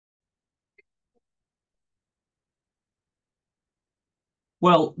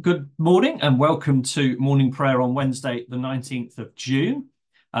Well, good morning and welcome to morning prayer on Wednesday, the 19th of June.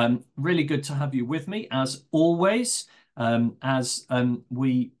 Really good to have you with me as always, as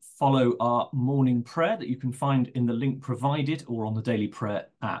we follow our morning prayer that you can find in the link provided or on the Daily Prayer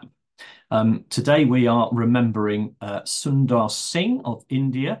app. Today we are remembering Sundar Singh of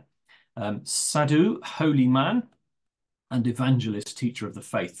India, Sadhu, holy man, and evangelist teacher of the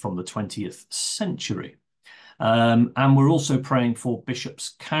faith from the 20th century. And we're also praying for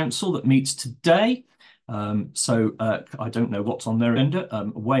Bishop's Council that meets today. I don't know what's on their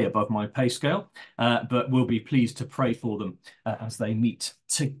agenda, way above my pay scale, but we'll be pleased to pray for them as they meet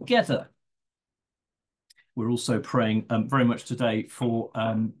together. We're also praying very much today for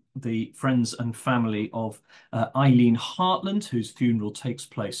the friends and family of Eileen Hartland, whose funeral takes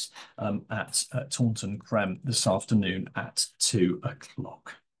place at Taunton Crem this afternoon at 2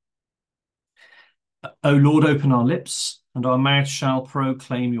 o'clock. O Lord, open our lips, and our mouth shall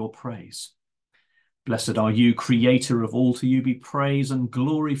proclaim your praise. Blessed are you, creator of all, to you be praise and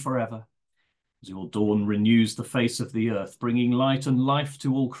glory forever. As your dawn renews the face of the earth, bringing light and life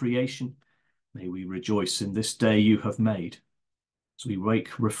to all creation, may we rejoice in this day you have made. As we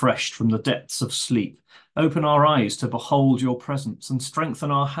wake refreshed from the depths of sleep, open our eyes to behold your presence and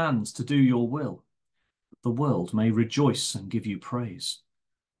strengthen our hands to do your will, that the world may rejoice and give you praise.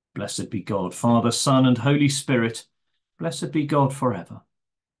 Blessed be God, Father, Son, and Holy Spirit. Blessed be God forever.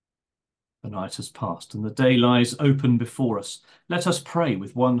 The night has passed and the day lies open before us. Let us pray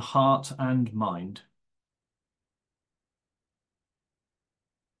with one heart and mind.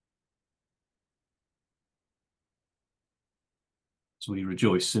 As we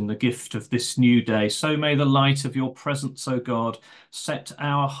rejoice in the gift of this new day, so may the light of your presence, O God, set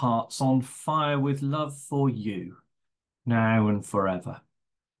our hearts on fire with love for you, now and forever.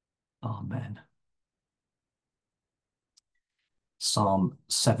 Amen. Psalm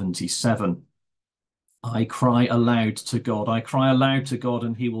 77. I cry aloud to God. I cry aloud to God,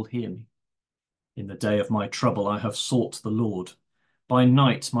 and he will hear me. In the day of my trouble, I have sought the Lord. By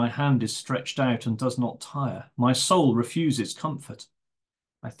night, my hand is stretched out and does not tire. My soul refuses comfort.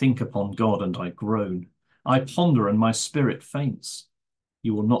 I think upon God and I groan. I ponder and my spirit faints.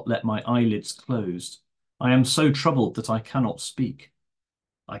 You will not let my eyelids close. I am so troubled that I cannot speak.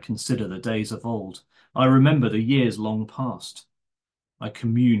 I consider the days of old. I remember the years long past. I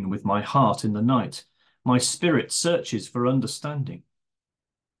commune with my heart in the night. My spirit searches for understanding.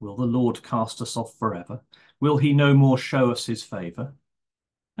 Will the Lord cast us off forever? Will he no more show us his favour?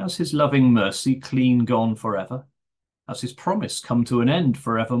 Has his loving mercy clean gone forever? Has his promise come to an end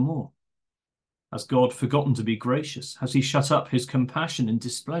forevermore? Has God forgotten to be gracious? Has he shut up his compassion in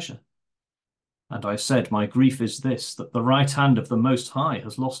displeasure? And I said, my grief is this, that the right hand of the Most High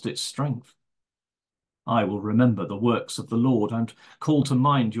has lost its strength. I will remember the works of the Lord and call to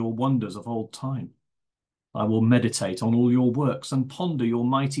mind your wonders of old time. I will meditate on all your works and ponder your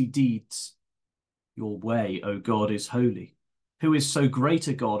mighty deeds. Your way, O God, is holy. Who is so great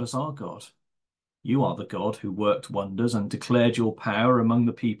a God as our God? You are the God who worked wonders and declared your power among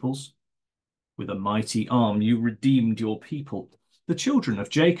the peoples. With a mighty arm you redeemed your people, the children of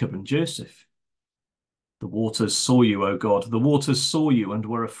Jacob and Joseph. The waters saw you, O God, the waters saw you and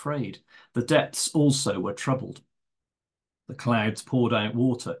were afraid. The depths also were troubled. The clouds poured out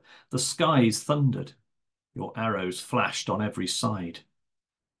water, the skies thundered. Your arrows flashed on every side.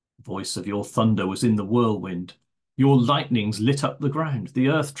 The voice of your thunder was in the whirlwind. Your lightnings lit up the ground. The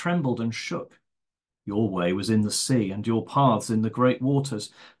earth trembled and shook. Your way was in the sea, and your paths in the great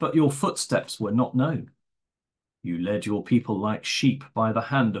waters, but your footsteps were not known. You led your people like sheep by the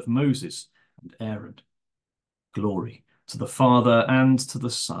hand of Moses and Aaron. Glory to the Father, and to the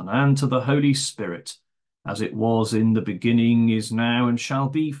Son, and to the Holy Spirit, as it was in the beginning, is now, and shall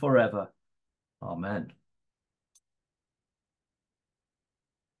be forever. Amen.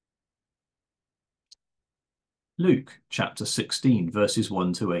 Luke chapter 16, verses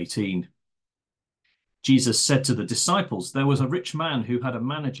 1 to 18. Jesus said to the disciples, there was a rich man who had a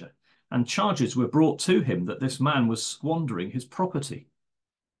manager, and charges were brought to him that this man was squandering his property.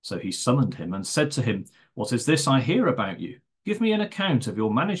 So he summoned him and said to him, what is this I hear about you? Give me an account of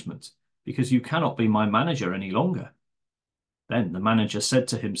your management, because you cannot be my manager any longer. Then the manager said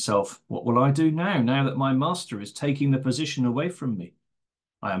to himself, what will I do now that my master is taking the position away from me?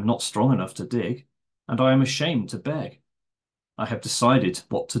 I am not strong enough to dig, and I am ashamed to beg. I have decided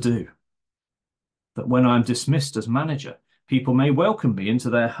what to do, that when I am dismissed as manager, people may welcome me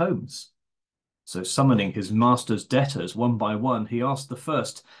into their homes. So summoning his master's debtors one by one, he asked the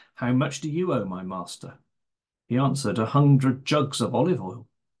first, how much do you owe my master? He answered, 100 jugs of olive oil.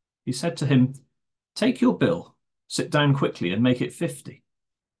 He said to him, take your bill, sit down quickly and make it 50.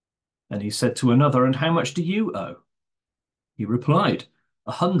 Then he said to another, "And how much do you owe?" He replied,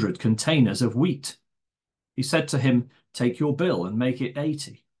 100 containers of wheat. He said to him, "Take your bill and make it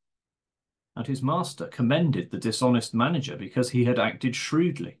 80." And his master commended the dishonest manager because he had acted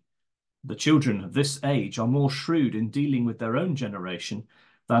shrewdly. The children of this age are more shrewd in dealing with their own generation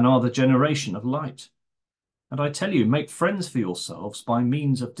than are the generation of light. And I tell you, make friends for yourselves by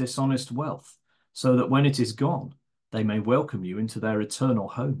means of dishonest wealth, so that when it is gone, they may welcome you into their eternal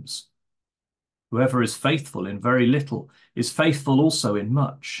homes. Whoever is faithful in very little is faithful also in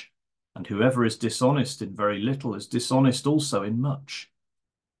much, and whoever is dishonest in very little is dishonest also in much.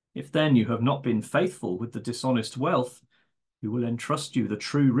 If then you have not been faithful with the dishonest wealth, who will entrust you the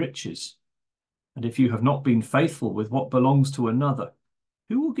true riches? And if you have not been faithful with what belongs to another,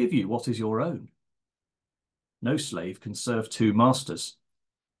 who will give you what is your own? No slave can serve two masters,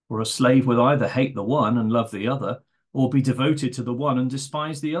 or a slave will either hate the one and love the other, or be devoted to the one and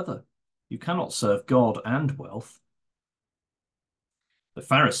despise the other. You cannot serve God and wealth. The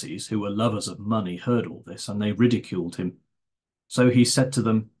Pharisees, who were lovers of money, heard all this, and they ridiculed him. So he said to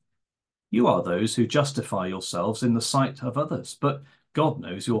them, "You are those who justify yourselves in the sight of others, but God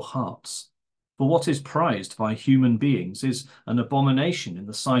knows your hearts. For what is prized by human beings is an abomination in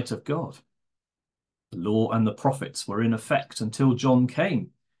the sight of God. The law and the prophets were in effect until John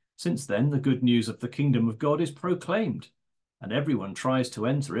came. Since then, the good news of the kingdom of God is proclaimed, and everyone tries to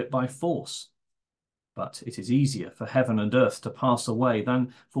enter it by force. But it is easier for heaven and earth to pass away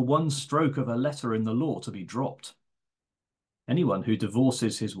than for one stroke of a letter in the law to be dropped. Anyone who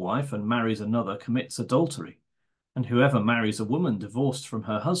divorces his wife and marries another commits adultery, and whoever marries a woman divorced from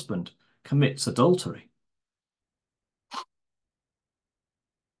her husband commits adultery."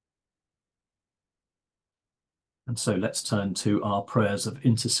 And so let's turn to our prayers of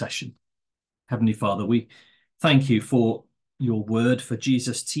intercession. Heavenly Father, we thank you for your word, for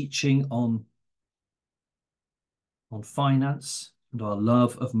Jesus' teaching on finance and our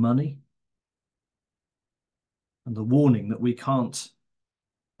love of money, and the warning that we can't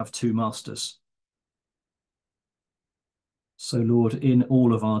have two masters. So, Lord, in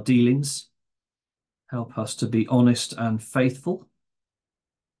all of our dealings, help us to be honest and faithful.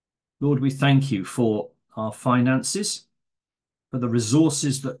 Lord, we thank you for our finances, for the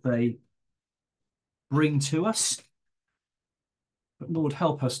resources that they bring to us. But Lord,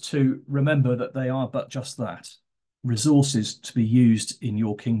 help us to remember that they are but just that, resources to be used in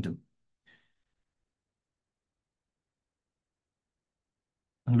your kingdom.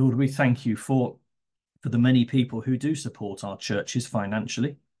 And Lord, we thank you for the many people who do support our churches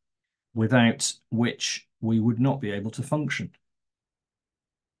financially, without which we would not be able to function.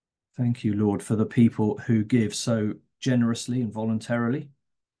 Thank you, Lord, for the people who give so generously and voluntarily.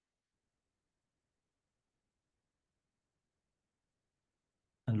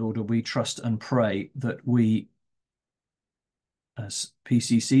 And Lord, we trust and pray that we, as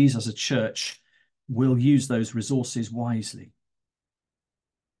PCCs, as a church, will use those resources wisely.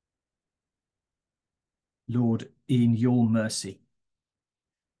 Lord, in your mercy,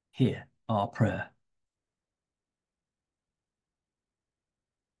 hear our prayer.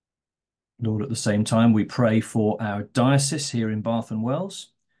 Lord, at the same time, we pray for our diocese here in Bath and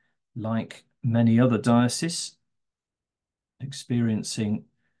Wells, like many other dioceses, experiencing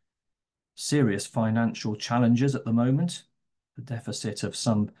serious financial challenges at the moment, a deficit of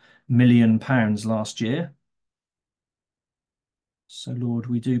some £1 million last year. So, Lord,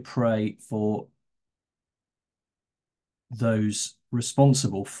 we do pray for those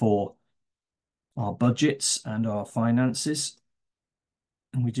responsible for our budgets and our finances.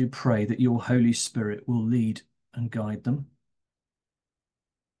 And we do pray that your Holy Spirit will lead and guide them.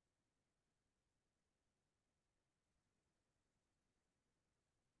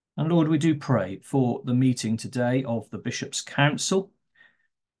 And Lord, we do pray for the meeting today of the Bishops' Council,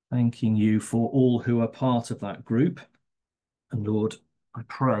 thanking you for all who are part of that group. And Lord, I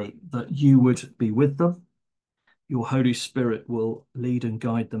pray that you would be with them. Your Holy Spirit will lead and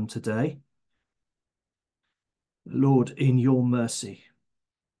guide them today. Lord, in your mercy,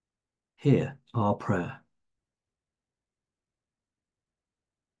 hear our prayer.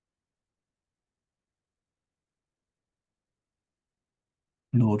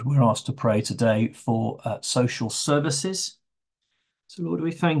 Lord, we're asked to pray today for social services. So, Lord,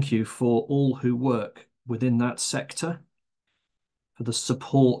 we thank you for all who work within that sector, for the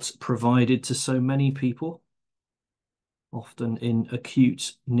support provided to so many people, often in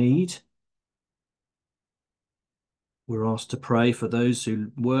acute need. We're asked to pray for those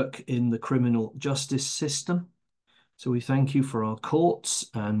who work in the criminal justice system. So we thank you for our courts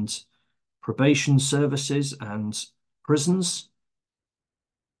and probation services and prisons.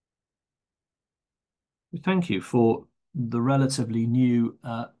 We thank you for the relatively new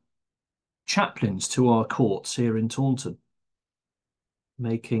chaplains to our courts here in Taunton,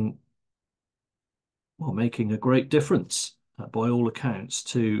 making making a great difference by all accounts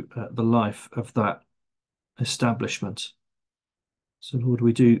to the life of that establishment. So, Lord,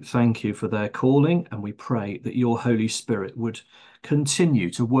 we do thank you for their calling, and we pray that your Holy Spirit would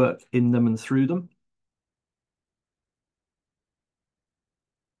continue to work in them and through them.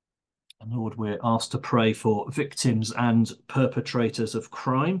 And Lord, we're asked to pray for victims and perpetrators of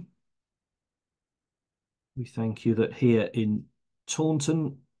crime. We thank you that here in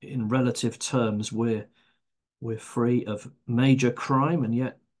Taunton, in relative terms, we're free of major crime, and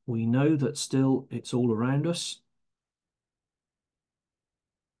yet we know that still it's all around us.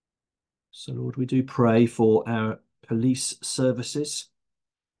 So, Lord, we do pray for our police services,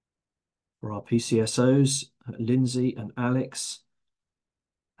 for our PCSOs, Lindsay and Alex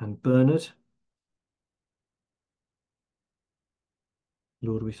and Bernard.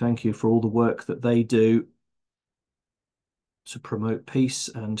 Lord, we thank you for all the work that they do to promote peace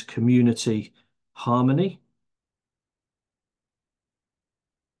and community harmony.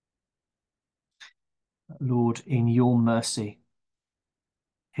 Lord, in your mercy,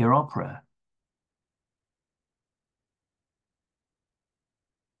 hear our prayer.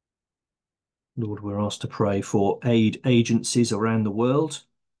 Lord, we're asked to pray for aid agencies around the world,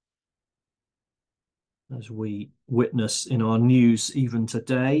 as we witness in our news even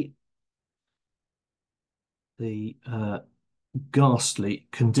today the ghastly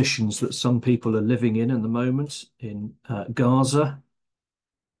conditions that some people are living in the moment in Gaza,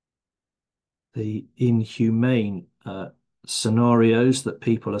 the inhumane scenarios that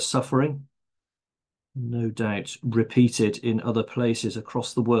people are suffering, no doubt repeated in other places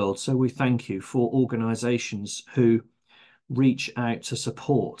across the world. So we thank you for organisations who reach out to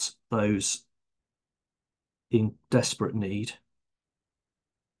support those in desperate need.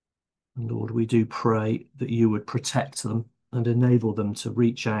 And Lord, we do pray that you would protect them and enable them to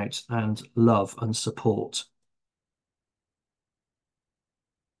reach out and love and support.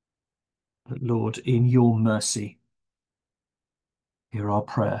 But Lord, in your mercy, hear our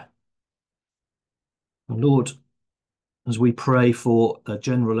prayer. And Lord, as we pray for a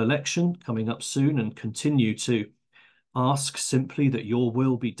general election coming up soon and continue to ask simply that your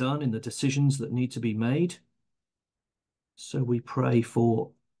will be done in the decisions that need to be made, so we pray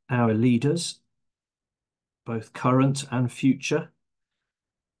for our leaders, both current and future,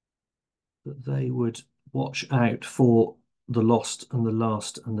 that they would watch out for the lost and the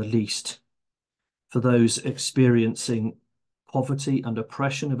last and the least, for those experiencing poverty and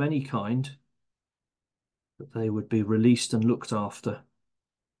oppression of any kind, that they would be released and looked after.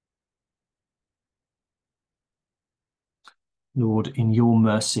 Lord, in your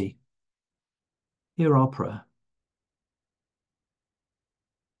mercy, hear our prayer.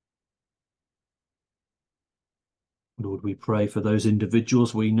 Lord, we pray for those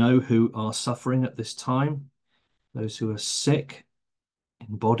individuals we know who are suffering at this time, those who are sick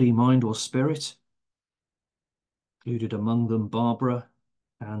in body, mind, or spirit, included among them Barbara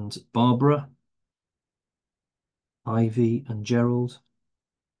and Barbara, Ivy and Gerald,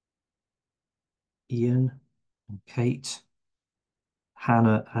 Ian and Kate,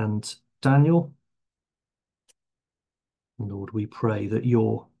 Hannah and Daniel. Lord, we pray that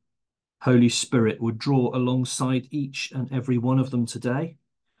your Holy Spirit would draw alongside each and every one of them today,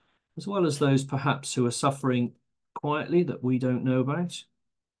 as well as those perhaps who are suffering quietly that we don't know about.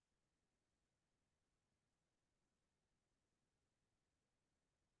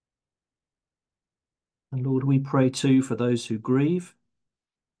 And Lord, we pray too for those who grieve,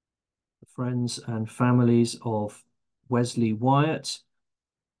 the friends and families of Wesley Wyatt,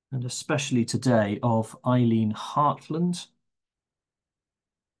 and especially today of Eileen Hartland,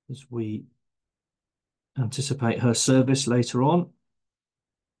 as we anticipate her service later on.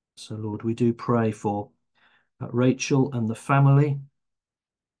 So, Lord, we do pray for Rachel and the family.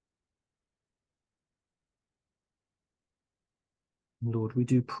 Lord, we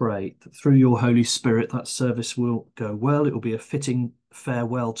do pray that through your Holy Spirit that service will go well. It will be a fitting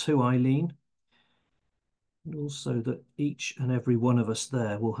farewell to Eileen. And also that each and every one of us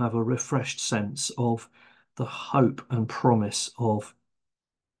there will have a refreshed sense of the hope and promise of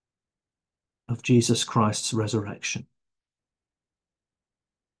Jesus Christ's resurrection.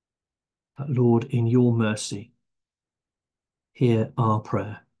 But Lord, in your mercy, hear our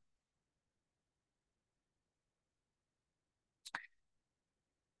prayer.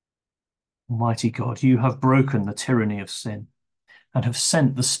 Almighty God, you have broken the tyranny of sin and have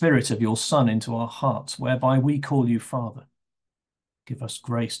sent the Spirit of your Son into our hearts, whereby we call you Father. Give us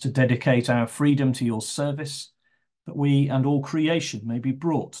grace to dedicate our freedom to your service, that we and all creation may be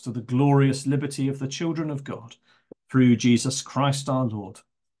brought to the glorious liberty of the children of God, through Jesus Christ our Lord.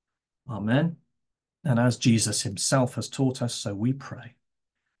 Amen. And as Jesus himself has taught us, so we pray.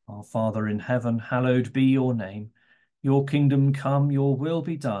 Our Father in heaven, hallowed be your name. Your kingdom come, your will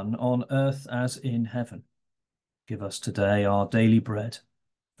be done, on earth as in heaven. Give us today our daily bread.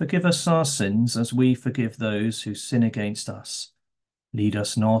 Forgive us our sins, as we forgive those who sin against us. Lead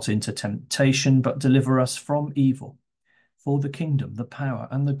us not into temptation, but deliver us from evil. For the kingdom, the power,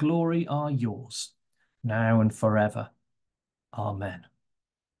 and the glory are yours, now and forever. Amen.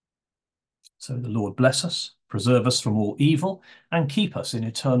 So the Lord bless us, preserve us from all evil, and keep us in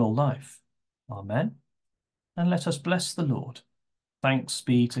eternal life. Amen. And let us bless the Lord. Thanks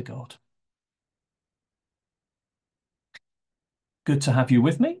be to God. Good to have you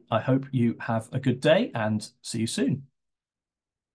with me. I hope you have a good day and see you soon.